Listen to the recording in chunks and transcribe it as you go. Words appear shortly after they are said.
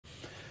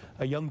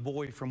A young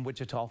boy from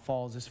Wichita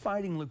Falls is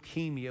fighting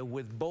leukemia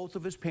with both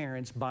of his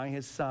parents by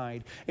his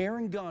side.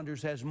 Aaron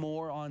Gonders has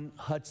more on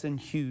Hudson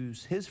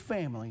Hughes, his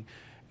family,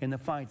 and the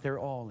fight they're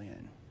all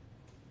in.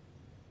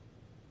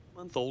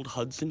 Month-old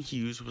Hudson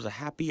Hughes was a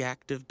happy,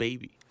 active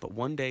baby, but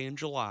one day in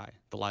July,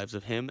 the lives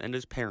of him and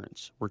his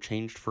parents were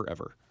changed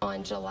forever.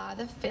 On July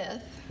the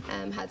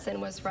 5th,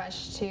 Hudson was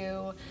rushed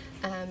to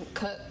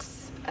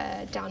Cook's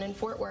down in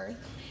Fort Worth,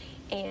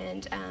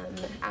 and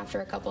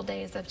after a couple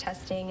days of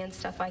testing and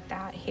stuff like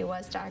that, he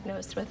was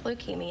diagnosed with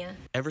leukemia.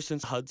 Ever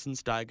since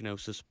Hudson's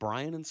diagnosis,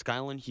 Brian and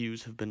Skylin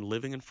Hughes have been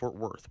living in Fort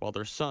Worth while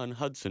their son,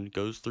 Hudson,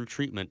 goes through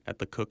treatment at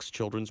the Cook's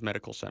Children's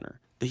Medical Center.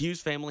 The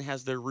Hughes family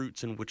has their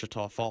roots in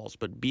Wichita Falls,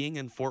 but being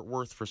in Fort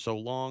Worth for so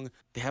long,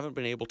 they haven't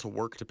been able to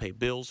work to pay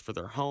bills for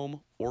their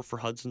home or for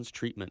Hudson's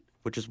treatment,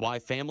 which is why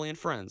family and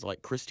friends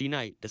like Christy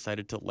Knight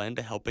decided to lend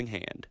a helping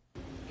hand.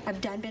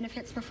 I've done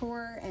benefits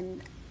before,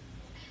 and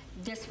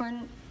this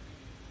one,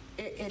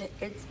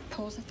 it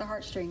pulls at the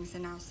heartstrings,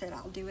 and I said,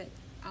 I'll do it.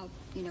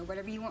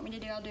 Whatever you want me to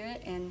do, I'll do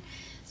it. And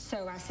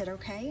so I said,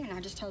 okay, and I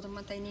just told them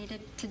what they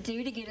needed to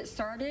do to get it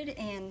started,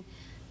 and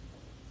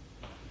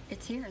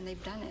it's here, and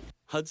they've done it.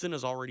 Hudson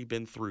has already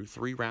been through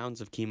 3 rounds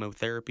of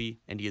chemotherapy,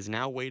 and he is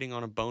now waiting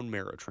on a bone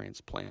marrow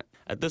transplant.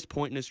 At this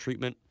point in his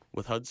treatment,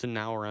 with Hudson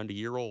now around a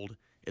year old,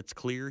 it's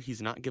clear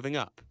he's not giving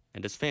up,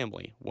 and his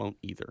family won't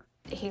either.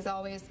 He's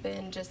always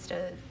been just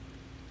a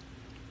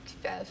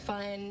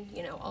fun,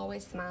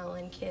 always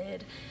smiling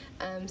kid.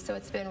 So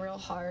it's been real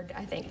hard,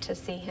 I think, to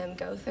see him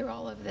go through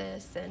all of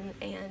this.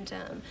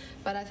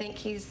 But I think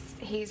he's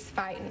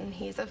fighting.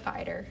 He's a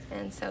fighter,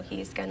 and so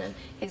he's gonna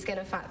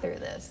fight through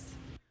this.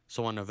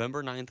 So on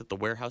November 9th at the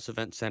Warehouse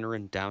Event Center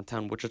in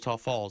downtown Wichita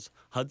Falls,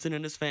 Hudson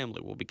and his family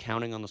will be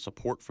counting on the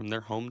support from their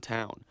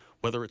hometown.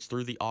 Whether it's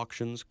through the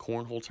auctions,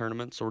 cornhole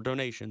tournaments, or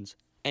donations,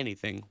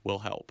 anything will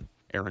help.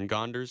 Aaron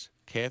Gonders,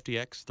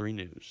 KFDX 3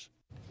 News.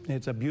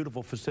 It's a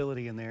beautiful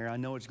facility in there. I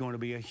know it's going to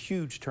be a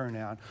huge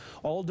turnout.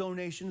 All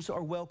donations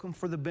are welcome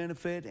for the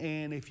benefit,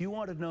 and if you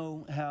want to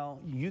know how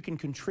you can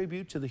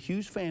contribute to the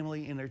Hughes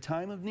family in their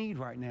time of need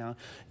right now,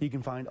 you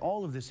can find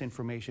all of this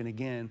information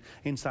again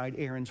inside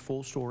Aaron's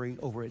full story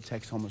over at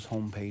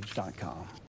Texomashomepage.com.